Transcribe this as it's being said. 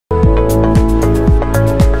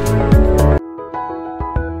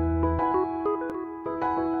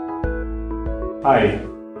Hi,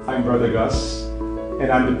 I'm Brother Gus,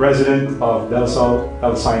 and I'm the president of SALLE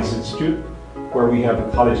Health Science Institute, where we have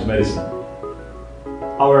a College of Medicine.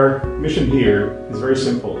 Our mission here is very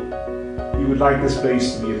simple. We would like this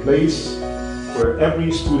place to be a place where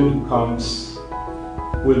every student who comes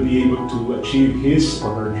will be able to achieve his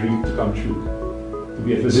or her dream to come true, to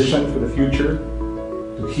be a physician for the future,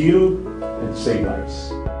 to heal and to save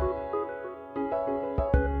lives.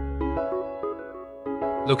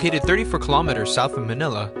 Located 34 kilometers south of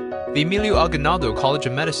Manila, the Emilio Aguinaldo College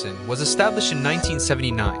of Medicine was established in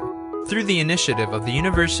 1979 through the initiative of the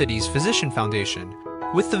university's Physician Foundation,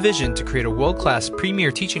 with the vision to create a world-class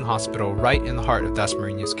premier teaching hospital right in the heart of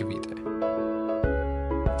Dasmariñas, Cavite.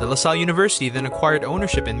 De La Salle University then acquired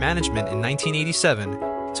ownership and management in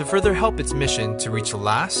 1987 to further help its mission to reach the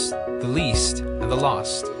last, the least, and the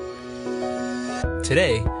lost.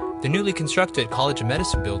 Today, the newly constructed College of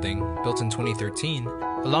Medicine building, built in 2013,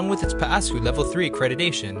 along with its PASU Level 3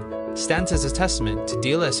 accreditation, stands as a testament to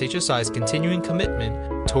DLS-HSI's continuing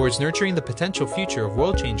commitment towards nurturing the potential future of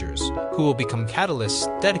world changers who will become catalysts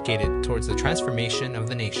dedicated towards the transformation of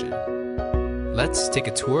the nation. Let's take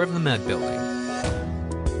a tour of the Med building.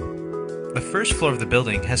 The first floor of the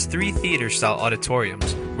building has 3 theater-style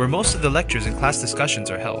auditoriums where most of the lectures and class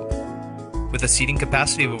discussions are held. With a seating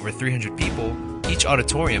capacity of over 300 people, each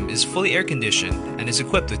auditorium is fully air-conditioned and is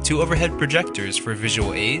equipped with 2 overhead projectors for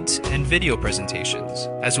visual aids and video presentations,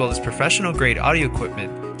 as well as professional-grade audio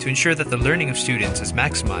equipment to ensure that the learning of students is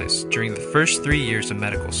maximized during the first 3 years of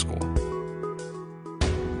medical school.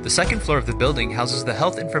 The second floor of the building houses the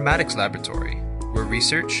Health Informatics Laboratory, where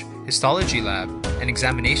research, histology lab, and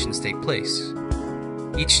examinations take place.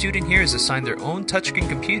 Each student here is assigned their own touchscreen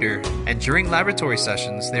computer, and during laboratory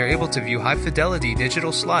sessions they are able to view high-fidelity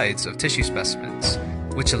digital slides of tissue specimens,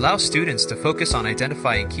 which allows students to focus on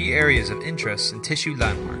identifying key areas of interest in tissue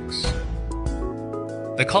landmarks.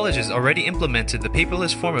 The college has already implemented the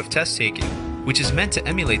paperless form of test taking, which is meant to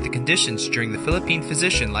emulate the conditions during the Philippine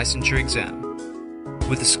Physician Licensure exam.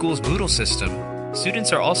 With the school's Moodle system,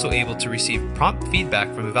 students are also able to receive prompt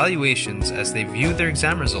feedback from evaluations as they view their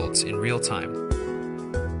exam results in real time.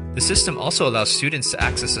 The system also allows students to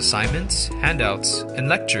access assignments, handouts, and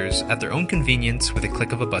lectures at their own convenience with a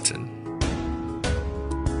click of a button.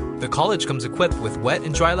 The college comes equipped with wet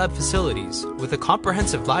and dry lab facilities with a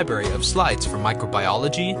comprehensive library of slides for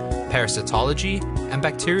microbiology, parasitology, and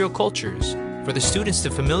bacterial cultures for the students to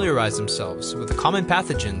familiarize themselves with the common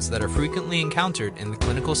pathogens that are frequently encountered in the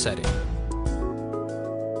clinical setting.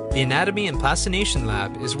 The Anatomy and Plastination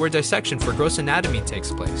Lab is where dissection for gross anatomy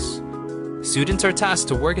takes place. Students are tasked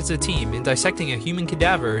to work as a team in dissecting a human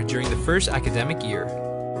cadaver during the first academic year.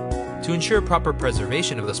 To ensure proper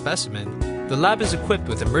preservation of the specimen, the lab is equipped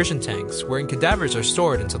with immersion tanks wherein cadavers are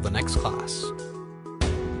stored until the next class.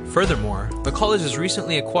 Furthermore, the college has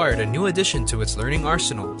recently acquired a new addition to its learning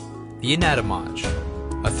arsenal, the Anatomage,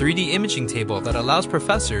 a 3D imaging table that allows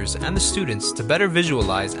professors and the students to better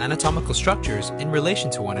visualize anatomical structures in relation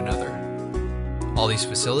to one another. All these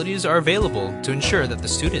facilities are available to ensure that the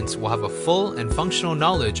students will have a full and functional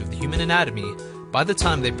knowledge of the human anatomy by the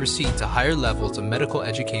time they proceed to higher levels of medical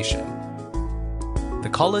education. The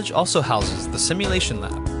college also houses the Simulation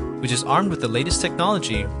Lab, which is armed with the latest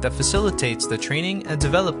technology that facilitates the training and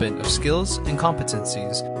development of skills and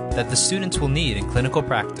competencies that the students will need in clinical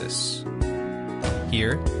practice.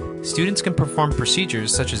 Here, students can perform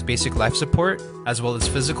procedures such as basic life support, as well as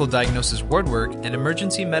physical diagnosis ward work and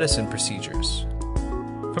emergency medicine procedures.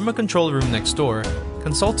 From a control room next door,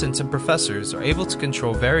 consultants and professors are able to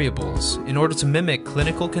control variables in order to mimic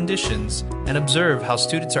clinical conditions and observe how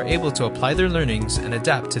students are able to apply their learnings and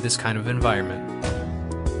adapt to this kind of environment.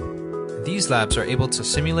 These labs are able to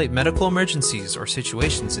simulate medical emergencies or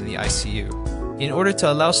situations in the ICU in order to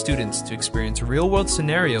allow students to experience real-world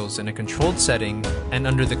scenarios in a controlled setting and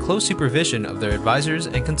under the close supervision of their advisors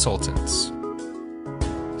and consultants.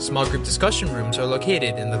 Small group discussion rooms are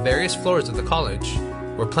located in the various floors of the college,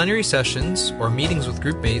 where plenary sessions or meetings with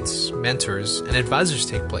group mates, mentors, and advisors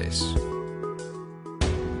take place.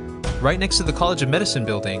 Right next to the College of Medicine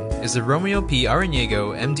building is the Romeo P.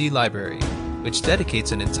 Araniego MD Library, which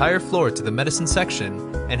dedicates an entire floor to the medicine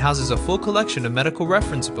section and houses a full collection of medical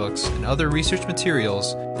reference books and other research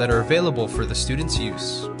materials that are available for the students'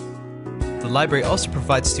 use. The library also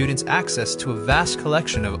provides students access to a vast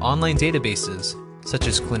collection of online databases such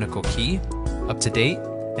as Clinical Key,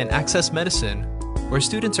 UpToDate, and Access Medicine, where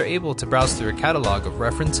students are able to browse through a catalog of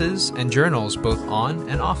references and journals both on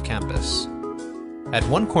and off campus. At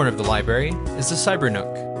one corner of the library is the Cyber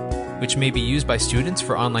Nook, which may be used by students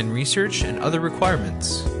for online research and other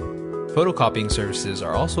requirements. Photocopying services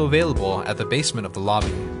are also available at the basement of the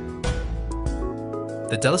lobby.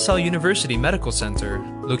 The De La Salle University Medical Center,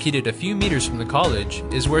 located a few meters from the college,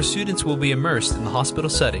 is where students will be immersed in the hospital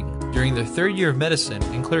setting during their third year of medicine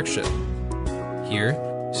and clerkship. Here,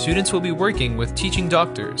 students will be working with teaching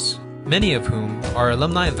doctors, many of whom are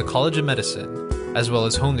alumni of the College of Medicine, as well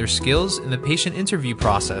as hone their skills in the patient interview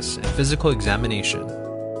process and physical examination.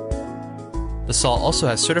 The SALLE also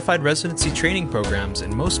has certified residency training programs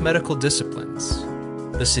in most medical disciplines.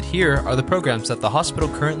 Listed here are the programs that the hospital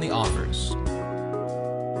currently offers.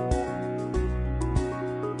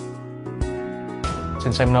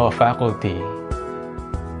 Since I'm now a faculty,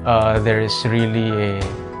 there is really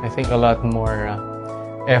I think a lot more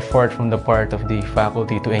effort from the part of the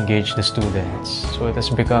faculty to engage the students. So it has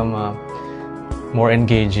become more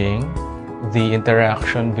engaging. The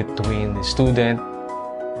interaction between the student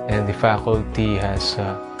and the faculty has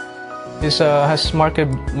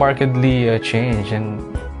markedly changed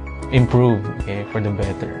and improved for the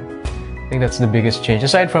better. I think that's the biggest change,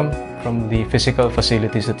 aside from the physical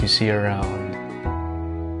facilities that you see around.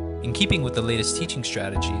 In keeping with the latest teaching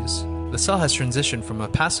strategies, the SALLE has transitioned from a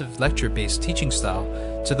passive lecture-based teaching style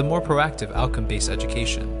to the more proactive outcome-based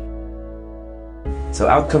education. So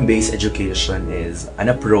outcome-based education is an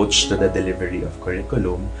approach to the delivery of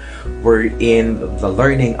curriculum wherein the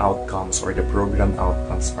learning outcomes or the program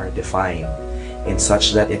outcomes are defined in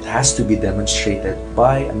such that it has to be demonstrated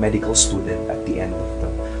by a medical student at the end of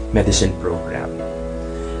the medicine program.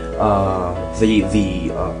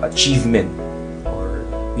 The achievement, or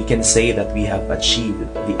we can say that we have achieved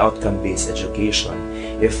the outcome-based education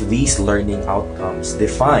if these learning outcomes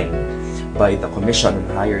defined by the Commission on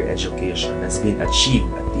Higher Education has been achieved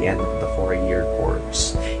at the end of the 4-year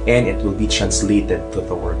course, and it will be translated to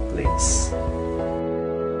the workplace.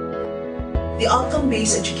 The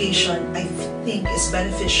outcome-based education, I think, is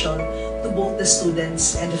beneficial to both the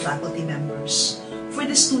students and the faculty members. For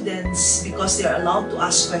the students, because they are allowed to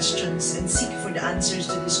ask questions and seek for the answers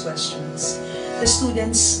to these questions, the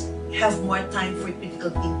students have more time for critical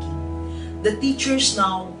thinking. The teachers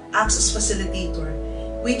now act as facilitator,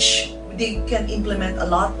 which they can implement a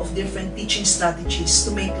lot of different teaching strategies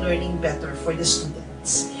to make learning better for the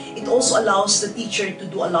students. It also allows the teacher to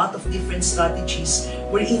do a lot of different strategies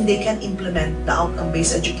wherein they can implement the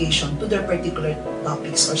outcome-based education to their particular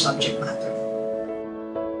topics or subject matter.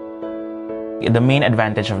 The main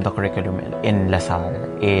advantage of the curriculum in LaSalle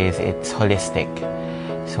is it's holistic.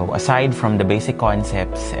 So aside from the basic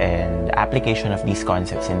concepts and application of these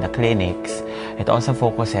concepts in the clinics, it also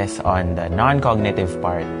focuses on the non-cognitive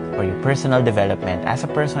part, or your personal development as a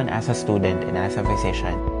person, as a student, and as a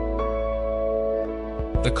physician.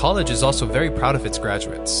 The college is also very proud of its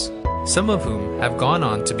graduates, some of whom have gone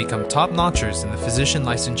on to become top-notchers in the physician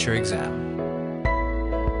licensure exam.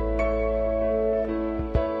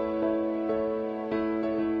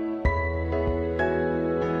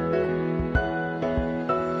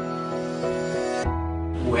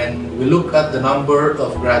 When we look at the number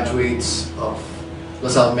of graduates of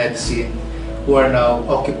LaSalle Medicine who are now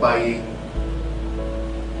occupying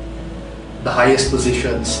the highest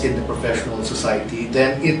positions in the professional society,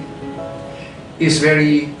 then it is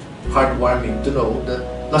very heartwarming to know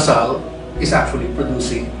that LaSalle is actually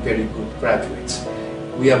producing very good graduates.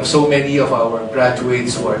 We have so many of our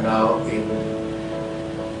graduates who are now in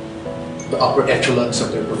the upper echelons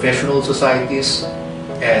of their professional societies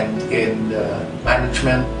and in the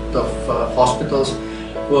management of hospitals,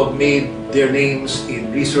 who have made their names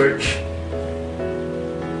in research.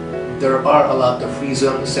 There are a lot of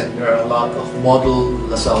reasons and there are a lot of model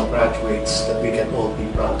LaSalle graduates that we can all be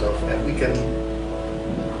proud of, and we can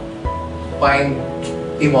find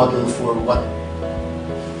a model for what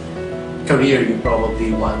career you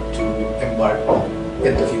probably want to embark on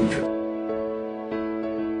in the future.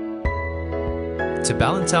 To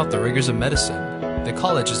balance out the rigors of medicine, the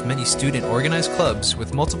college has many student-organized clubs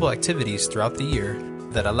with multiple activities throughout the year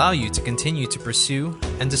that allow you to continue to pursue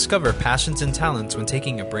and discover passions and talents when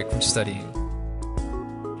taking a break from studying.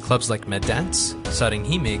 Clubs like Med Dance, Saring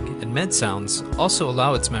Himig, and Med Sounds also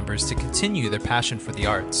allow its members to continue their passion for the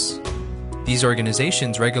arts. These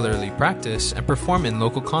organizations regularly practice and perform in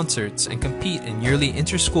local concerts and compete in yearly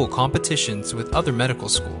inter-school competitions with other medical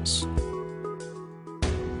schools.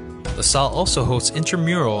 LaSalle also hosts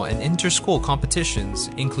intramural and inter-school competitions,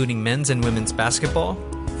 including men's and women's basketball,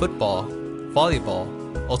 football, volleyball,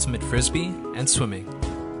 ultimate frisbee, and swimming.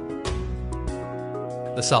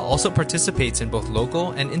 LaSalle also participates in both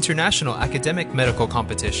local and international academic medical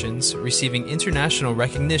competitions, receiving international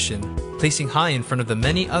recognition, placing high in front of the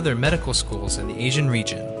many other medical schools in the Asian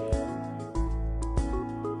region.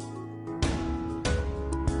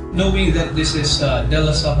 Knowing that this is De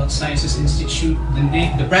La Salle Health Sciences Institute,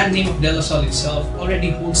 the brand name of De La Salle itself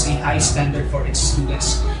already holds a high standard for its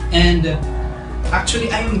students. And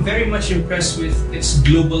actually, I am very much impressed with its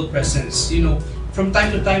global presence. You know, from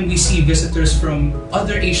time to time, we see visitors from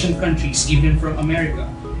other Asian countries, even from America.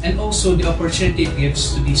 And also the opportunity it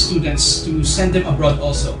gives to the students to send them abroad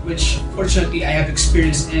also, which fortunately I have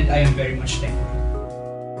experienced and I am very much thankful.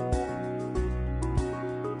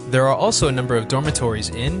 There are also a number of dormitories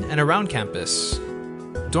in and around campus.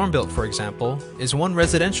 Dormbuilt, for example, is one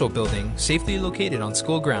residential building safely located on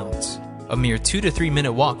school grounds, a mere 2 to 3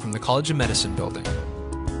 minute walk from the College of Medicine building.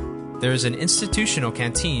 There is an institutional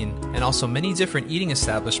canteen and also many different eating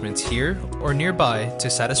establishments here or nearby to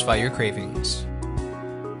satisfy your cravings.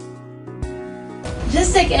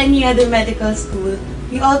 Just like any other medical school,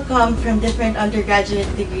 we all come from different undergraduate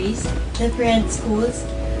degrees, different schools,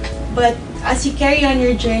 but as you carry on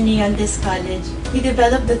your journey on this college, we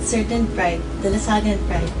develop that certain pride, the Lasallian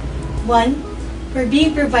pride. 1, for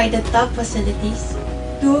being provided top facilities.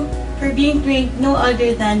 2, for being trained no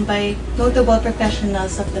other than by notable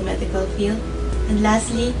professionals of the medical field. And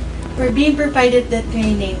lastly, for being provided the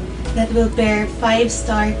training that will bear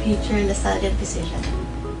 5-star future Lasallian physician.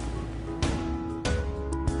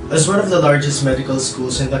 As one of the largest medical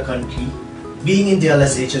schools in the country, being in the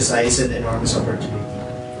LSHSI is an enormous opportunity.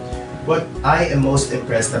 What I am most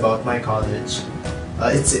impressed about my college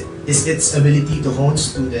is its ability to hone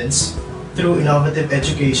students through innovative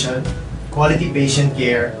education, quality patient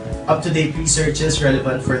care, up-to-date researches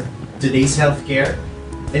relevant for today's healthcare,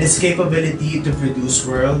 and its capability to produce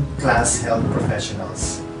world-class health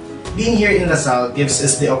professionals. Being here in LaSalle gives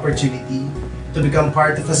us the opportunity to become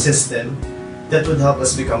part of a system that would help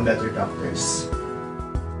us become better doctors.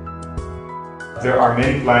 There are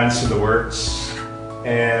many plans in the works,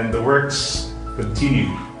 and the works continue.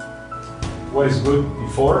 What is good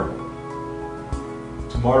before,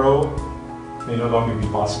 tomorrow may no longer be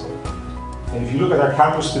possible. And if you look at our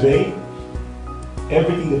campus today,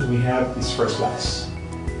 everything that we have is first class.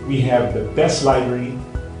 We have the best library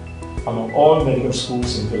among all medical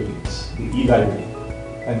schools in the Philippines, the e-library,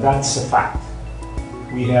 and that's a fact.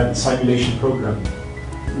 We have the simulation program,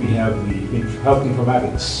 we have the health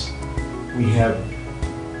informatics, we have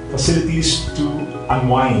facilities to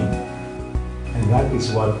unwind, and that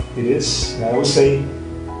is what it is. And I always say,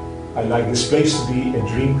 I'd like this place to be a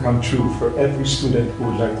dream come true for every student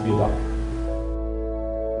who would like to be a doctor.